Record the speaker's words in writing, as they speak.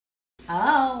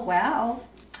Oh, wow.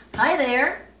 Hi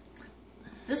there.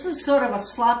 This is sort of a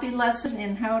sloppy lesson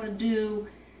in how to do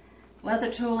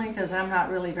leather tooling because I'm not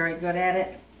really very good at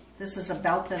it. This is a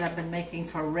belt that I've been making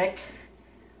for Rick.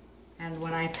 And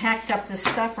when I packed up this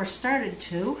stuff, or started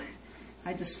to,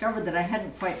 I discovered that I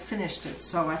hadn't quite finished it.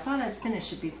 So I thought I'd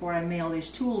finish it before I mail these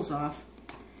tools off.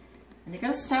 And you're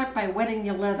going to start by wetting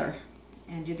your leather.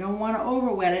 And you don't want to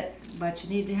over wet it, but you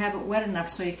need to have it wet enough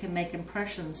so you can make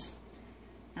impressions.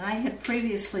 And I had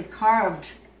previously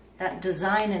carved that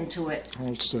design into it.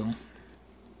 Hold still.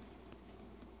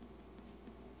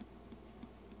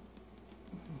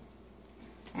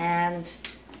 And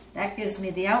that gives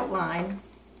me the outline.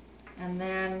 And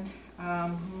then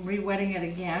re-wetting it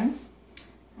again.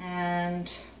 And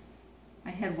I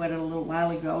had wet it a little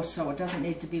while ago, so it doesn't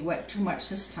need to be wet too much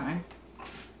this time.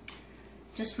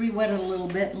 Just re-wet it a little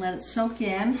bit and let it soak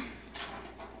in.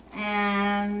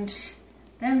 And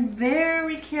then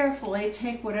very carefully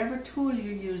take whatever tool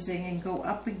you're using and go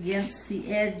up against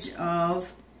the edge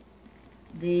of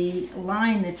the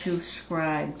line that you've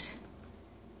scribed.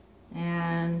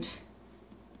 And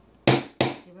give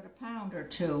it a pound or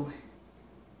two.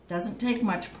 Doesn't take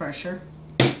much pressure.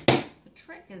 The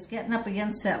trick is getting up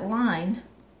against that line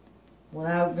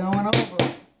without going over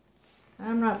it.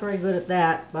 I'm not very good at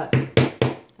that, but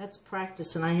that's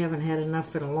practice, and I haven't had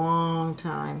enough in a long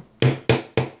time.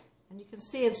 And you can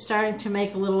see it's starting to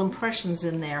make little impressions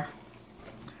in there.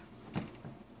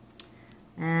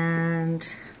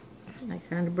 And I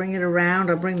kind of bring it around.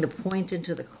 I'll bring the point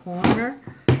into the corner.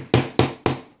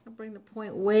 I'll bring the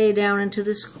point way down into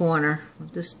this corner,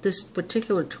 this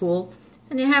particular tool.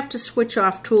 And you have to switch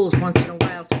off tools once in a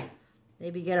while to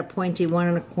maybe get a pointy one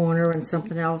in a corner and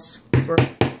something else for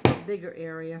a bigger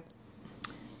area.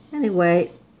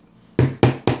 Anyway,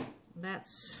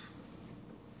 that's...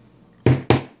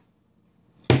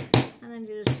 And then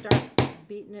you just start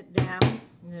beating it down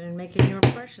and making your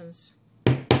impressions.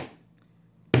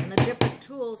 And the different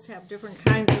tools have different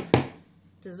kinds of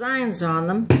designs on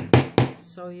them,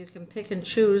 so you can pick and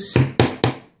choose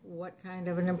what kind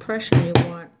of an impression you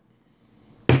want.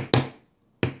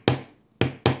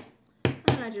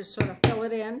 And I just sort of fill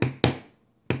it in.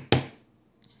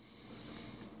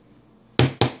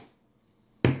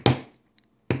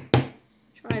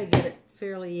 Try to get it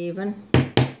fairly even.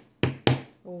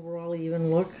 Overall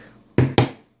even look. And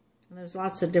there's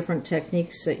lots of different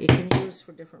techniques that you can use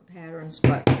for different patterns,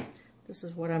 but this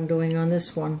is what I'm doing on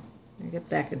this one. I get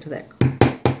back into that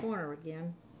corner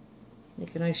again.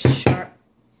 Make a nice sharp.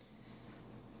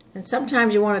 And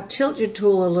sometimes you want to tilt your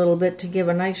tool a little bit to give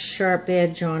a nice sharp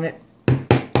edge on it.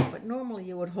 But normally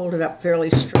you would hold it up fairly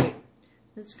straight.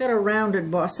 It's got a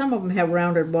rounded bottom. Some of them have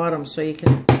rounded bottoms, so you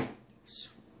can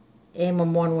aim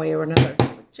them one way or another.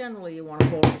 But generally you want to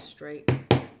hold them straight.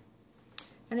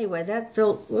 Anyway, that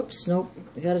filled, whoops, nope,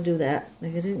 I gotta do that. I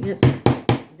didn't get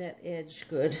that edge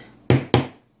good.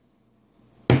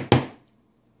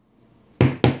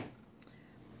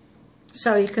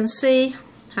 So you can see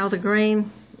how the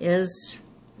grain is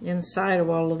inside of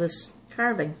all of this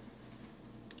carving.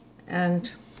 And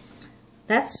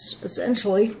that's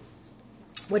essentially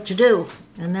what you do.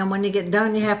 And then when you get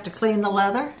done, you have to clean the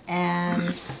leather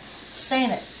and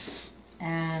stain it.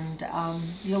 And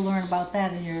you'll learn about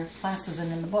that in your classes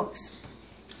and in the books.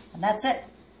 And that's it.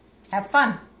 Have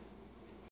fun.